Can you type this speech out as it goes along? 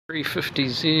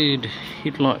350Z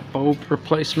headlight bulb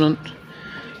replacement.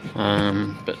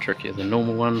 Bit trickier than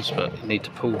normal ones, but you need to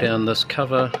pull down this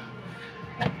cover.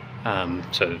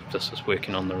 So this is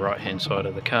working on the right hand side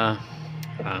of the car.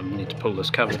 You need to pull this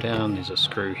cover down. There's a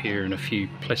screw here and a few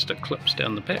plastic clips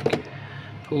down the back.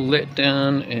 Pull that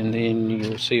down, and then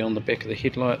you'll see on the back of the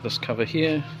headlight this cover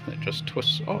here that just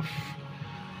twists off,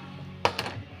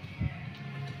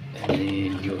 and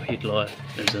then your headlight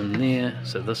is in there.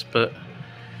 So this bit,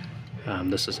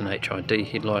 this is an HID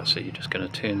headlight, so you're just going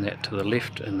to turn that to the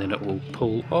left and then it will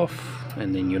pull off,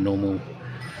 and then your normal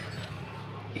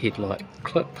headlight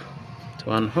clip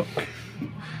to unhook.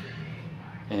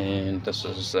 And this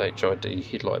is the HID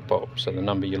headlight bulb, so the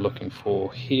number you're looking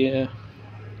for here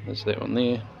is that one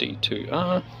there,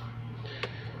 D2R,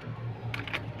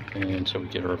 and so we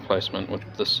get a replacement with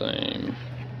the same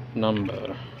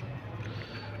number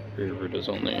wherever it is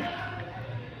on there,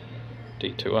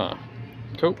 D2R.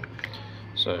 Cool.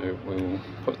 So we'll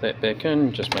put that back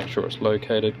in, just make sure it's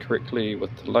located correctly with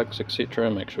the lugs,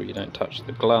 etc. Make sure you don't touch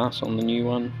the glass on the new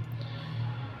one,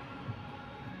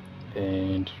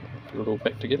 and put it all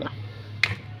back together.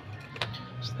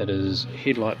 So that is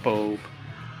headlight bulb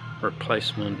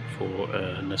replacement for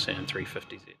a Nissan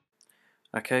 350Z.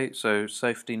 Okay, so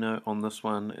safety note on this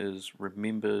one is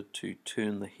remember to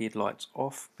turn the headlights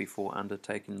off before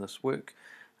undertaking this work.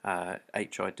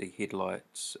 HID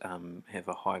headlights have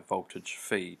a high voltage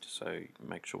feed, so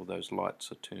make sure those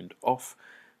lights are turned off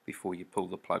before you pull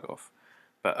the plug off.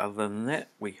 But other than that,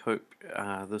 we hope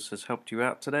this has helped you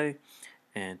out today,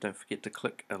 and don't forget to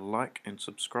click a like and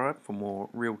subscribe for more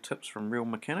real tips from real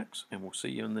mechanics, and we'll see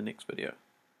you in the next video.